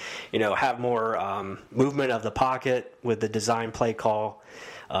 or have more movement of the pocket with the design play call.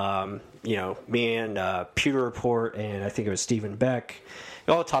 Me and Pewter Report and I think it was Stephen Beck,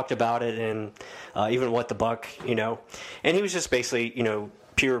 we all talked about it, and even what the Buck, and he was just basically,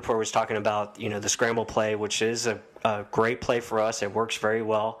 Pewter Report was talking about, the scramble play, which is a great play for us. It works very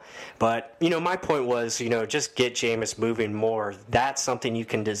well. But, my point was, just get Jameis moving more. That's something you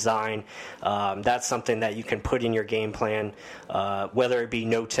can design. That's something that you can put in your game plan, whether it be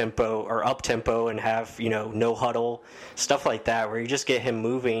no tempo or up tempo and have, no huddle, stuff like that, where you just get him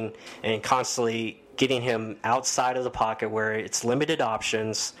moving and constantly getting him outside of the pocket where it's limited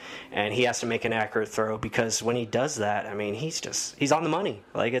options and he has to make an accurate throw, because when he does that, I mean, he's on the money.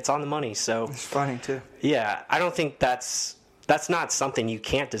 Like, it's on the money. So It's funny too. Yeah, I don't think that's not something you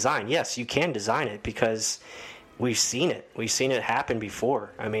can't design. Yes, you can design it because we've seen it. We've seen it happen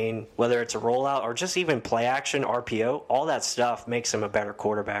before. I mean, whether it's a rollout or just even play action, RPO, all that stuff makes him a better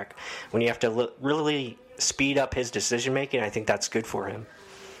quarterback. When you have to really speed up his decision making, I think that's good for him.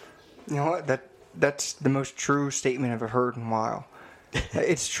 You know what? That's the most true statement I've ever heard in a while.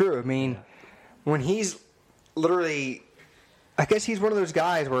 It's true. I mean, when he's literally, I guess he's one of those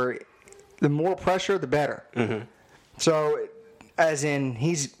guys where the more pressure, the better. Mm-hmm. So, as in,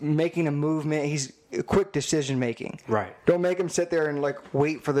 he's making a movement, he's quick decision making. Right. Don't make him sit there and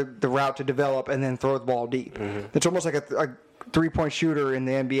wait for the route to develop and then throw the ball deep. Mm-hmm. It's almost like a 3-point shooter in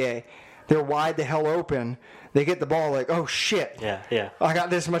the NBA. They're wide the hell open. They get the ball oh, shit. Yeah. I got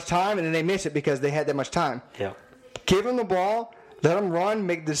this much time, and then they miss it because they had that much time. Yeah. Give them the ball, let them run,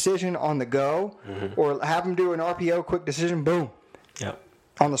 make the decision on the go, or have them do an RPO quick decision, boom. Yep.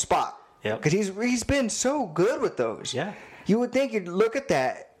 On the spot. Yep. Because he's been so good with those. Yeah. You would think you'd look at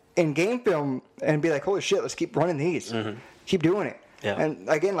that in game film and be like, holy shit, let's keep running these. Mm-hmm. Keep doing it. Yeah. And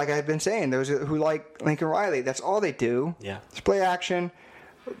again, like I've been saying, those who like Lincoln Riley, that's all they do. Yeah. It's play action,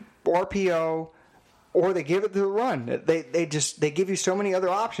 RPO, or they give it to the run. They give you so many other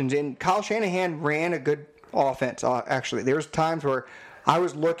options. And Kyle Shanahan ran a good offense, actually. There was times where I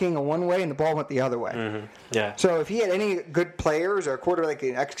was looking one way and the ball went the other way. Mm-hmm. Yeah. So if he had any good players or a quarterback that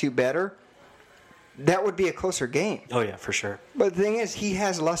can execute better, that would be a closer game. Oh, yeah, for sure. But the thing is, he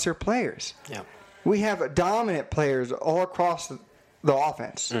has lesser players. Yeah. We have dominant players all across the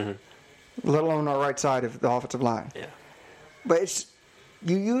offense, let alone our right side of the offensive line. Yeah. But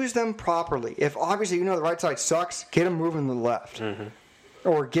you use them properly. If obviously the right side sucks, get them moving to the left. Mm-hmm.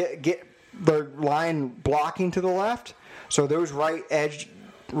 Or get the line blocking to the left, so those right edge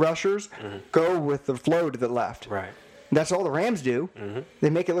rushers go with the flow to the left. Right. That's all the Rams do. Mm-hmm. They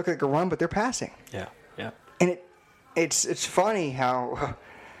make it look like a run, but they're passing. Yeah. And it's funny how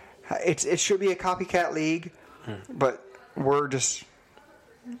it should be a copycat league, but we're just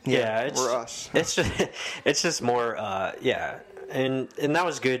we're us. It's just more And that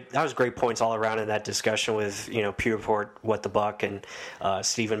was good. That was great points all around in that discussion with Pewter Report, What the Buck, and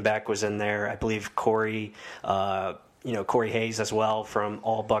Stephen Beck was in there. I believe Corey Hayes as well from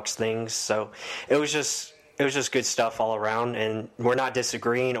All Bucks Things. So it was just good stuff all around, and we're not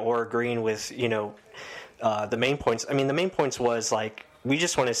disagreeing or agreeing with the main points. I mean, the main points was we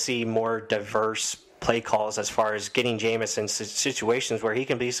just want to see more diverse play calls as far as getting Jameis in situations where he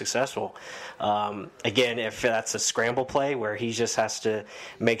can be successful. Again, if that's a scramble play where he just has to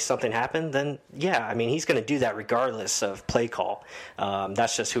make something happen, then he's going to do that regardless of play call.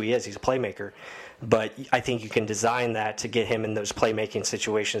 That's just who he is. He's a playmaker. But I think you can design that to get him in those playmaking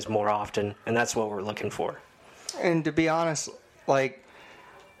situations more often, and that's what we're looking for. And to be honest,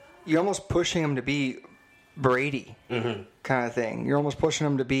 you're almost pushing him to be Brady kind of thing. You're almost pushing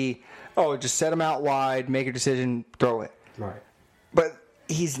him to be, just set him out wide, make a decision, throw it. Right. But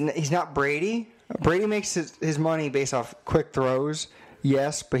he's not Brady. Brady makes his money based off quick throws,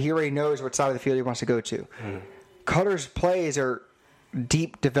 yes, but he already knows what side of the field he wants to go to. Cutter's plays are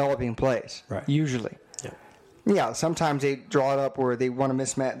deep developing plays. Right. Usually. Yeah, sometimes they draw it up where they want a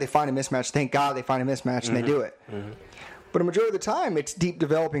mismatch. They find a mismatch. Thank God they find a mismatch and they do it. But a majority of the time, it's deep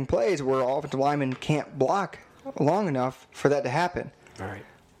developing plays where offensive linemen can't block long enough for that to happen. All right.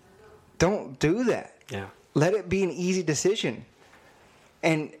 Don't do that. Yeah. Let it be an easy decision.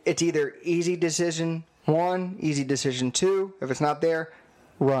 And it's either easy decision 1, easy decision 2. If it's not there,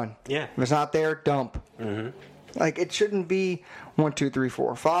 run. Yeah. If it's not there, dump. Like, it shouldn't be 1, 2, 3,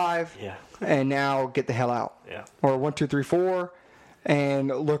 4, 5. Yeah. And now get the hell out. Yeah. Or 1, 2, 3, 4, and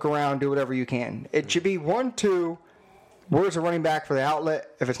look around, do whatever you can. It should be 1, 2. Where's the running back for the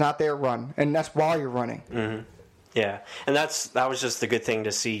outlet? If it's not there, run. And that's while you're running. Yeah, and that was just the good thing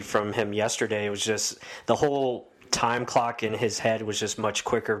to see from him yesterday. It was just the whole time clock in his head was just much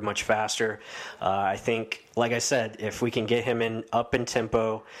quicker, much faster. I think, like I said, if we can get him up in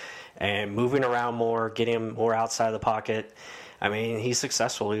tempo and moving around more, getting him more outside of the pocket, I mean, he's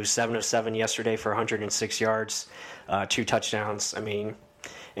successful. He was 7 of 7 yesterday for 106 yards, 2 touchdowns. I mean,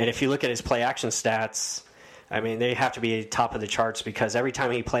 and if you look at his play action stats, I mean, they have to be top of the charts because every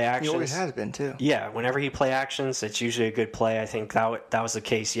time he play actions... He always has been, too. Yeah, whenever he play actions, it's usually a good play. I think that was the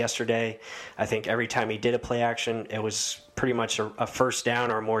case yesterday. I think every time he did a play action, it was pretty much a first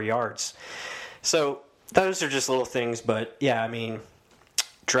down or more yards. So those are just little things. But, yeah, I mean,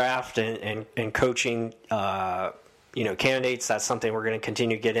 draft and coaching, candidates, that's something we're going to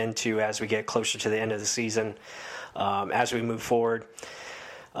continue to get into as we get closer to the end of the season, as we move forward.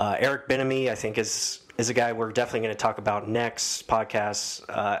 Eric Bieniemy, I think, is a guy we're definitely going to talk about next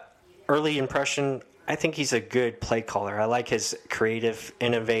podcast. Early impression, I think he's a good play caller. I like his creative,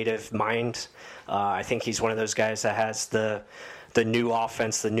 innovative mind. I think he's one of those guys that has the new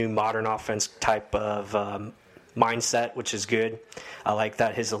offense, the new modern offense type of mindset, which is good. I like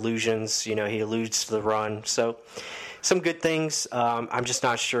that his illusions, he alludes to the run. So some good things. I'm just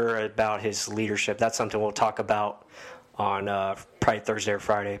not sure about his leadership. That's something we'll talk about on probably Thursday or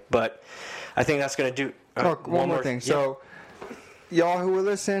Friday. But I think that's going to do... one more thing. Yeah. So, y'all who will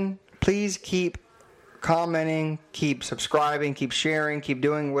listen, please keep commenting, keep subscribing, keep sharing, keep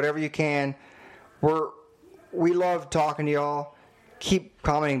doing whatever you can. We love talking to y'all. Keep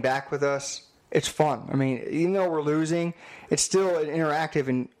commenting back with us. It's fun. I mean, even though we're losing, it's still interactive,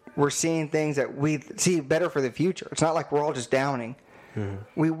 and we're seeing things that we see better for the future. It's not like we're all just downing.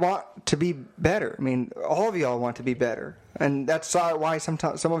 We want to be better. I mean, all of y'all want to be better. And that's why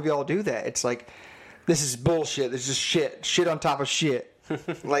sometimes some of y'all do that. It's like, this is bullshit. This is shit on top of shit.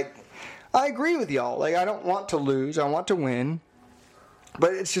 Like, I agree with y'all. Like, I don't want to lose. I want to win.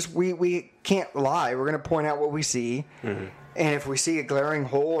 But it's just we can't lie. We're going to point out what we see. And if we see a glaring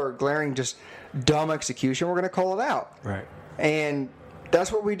hole or glaring just dumb execution, we're going to call it out. Right. And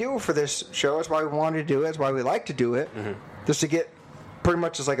that's what we do for this show. That's why we wanted to do it. That's why we like to do it. Just to get pretty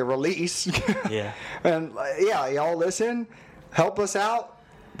much as like a release. Yeah. And y'all listen, help us out.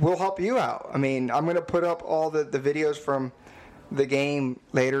 We'll help you out. I mean, I'm going to put up all the videos from the game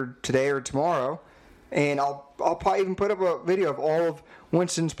later today or tomorrow, and I'll probably even put up a video of all of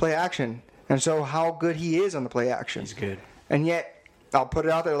Winston's play action and show how good he is on the play action. He's good. And yet, I'll put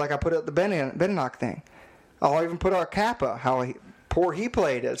it out there like I put it the Beninock thing. I'll even put out Kappa, how poor he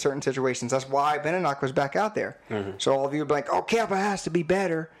played at certain situations. That's why Beninock was back out there. So all of you are like, oh, Kappa has to be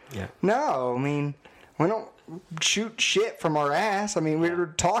better. Yeah. No, I mean, we don't shoot shit from our ass. I mean, we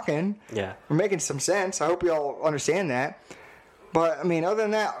were talking. Yeah. We're making some sense. I hope you all understand that. But, I mean, other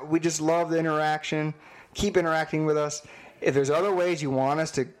than that, we just love the interaction. Keep interacting with us. If there's other ways you want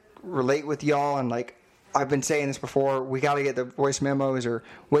us to relate with y'all, and like I've been saying this before, we got to get the voice memos or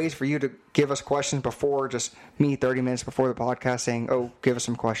ways for you to give us questions before just me 30 minutes before the podcast saying, oh, give us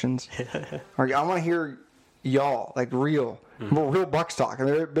some questions. Or I want to hear y'all, like real Bucs talk. And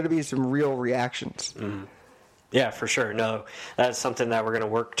there better be some real reactions. Yeah, for sure. No, that's something that we're going to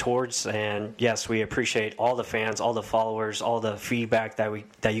work towards. And yes, we appreciate all the fans, all the followers, all the feedback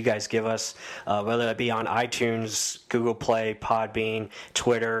that you guys give us, whether it be on iTunes, Google Play, Podbean,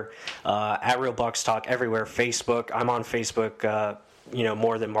 Twitter, at Real Bucs Talk, everywhere, Facebook. I'm on Facebook,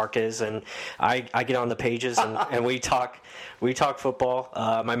 more than Mark is, and I get on the pages and we talk football.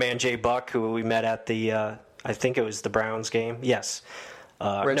 My man Jay Buck, who we met at the I think it was the Browns game. Yes.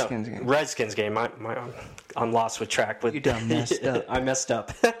 Redskins game. I'm lost with track. But you done messed up. I messed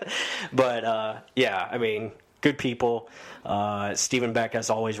up. But, I mean, good people. Stephen Beck, as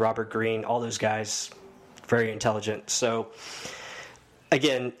always, Robert Green, all those guys, very intelligent. So,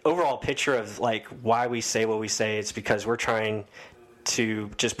 again, overall picture of, like, why we say what we say, it's because we're trying to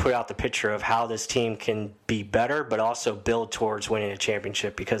just put out the picture of how this team can be better, but also build towards winning a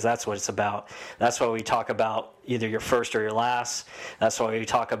championship, because that's what it's about. That's why we talk about either your first or your last. That's why we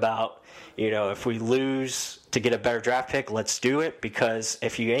talk about, if we lose to get a better draft pick, let's do it, because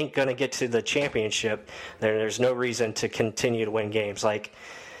if you ain't going to get to the championship, then there's no reason to continue to win games. Like,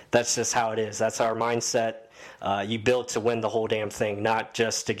 that's just how it is. That's our mindset. You build to win the whole damn thing, not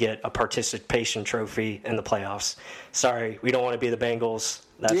just to get a participation trophy in the playoffs. Sorry, we don't want to be the Bengals.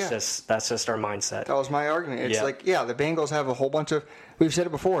 That's just our mindset. That was my argument. It's the Bengals have a whole bunch of, we've said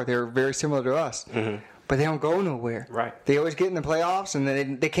it before, they're very similar to us. Mm-hmm. But they don't go nowhere. Right. They always get in the playoffs, and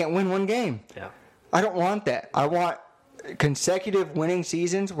then they can't win one game. Yeah. I don't want that. I want consecutive winning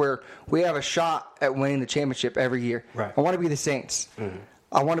seasons where we have a shot at winning the championship every year. Right. I want to be the Saints. Mm-hmm.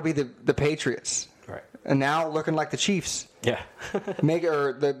 I want to be the Patriots. Right. And now looking like the Chiefs. Yeah.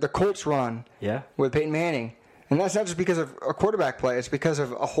 Or the Colts run. Yeah. With Peyton Manning. And that's not just because of a quarterback play. It's because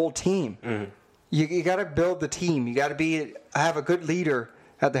of a whole team. Mm-hmm. You got to build the team. You got to have a good leader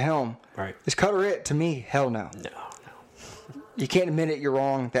at the helm. Right. Is Cutter it? To me, hell no. No. You can't admit it you're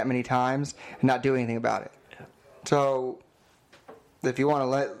wrong that many times and not do anything about it. Yeah. So, if you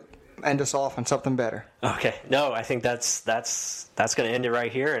want to end us off on something better. Okay. No, I think that's going to end it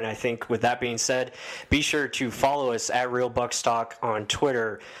right here. And I think with that being said, be sure to follow us at Real Bucs Talk on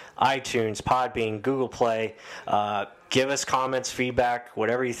Twitter, iTunes, Podbean, Google Play. Give us comments, feedback,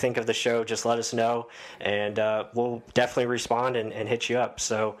 whatever you think of the show. Just let us know, and we'll definitely respond and hit you up.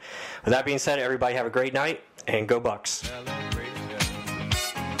 So with that being said, everybody have a great night, and go Bucs.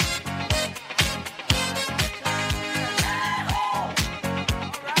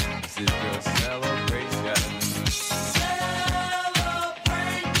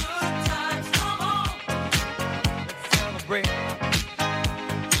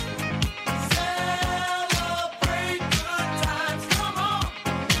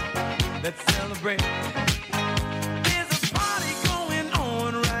 Let's celebrate. There's a party going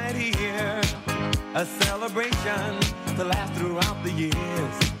on right here. A celebration to last throughout the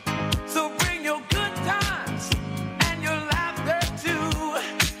years. So bring your good times and your laughter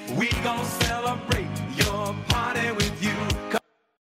too. We gon' celebrate.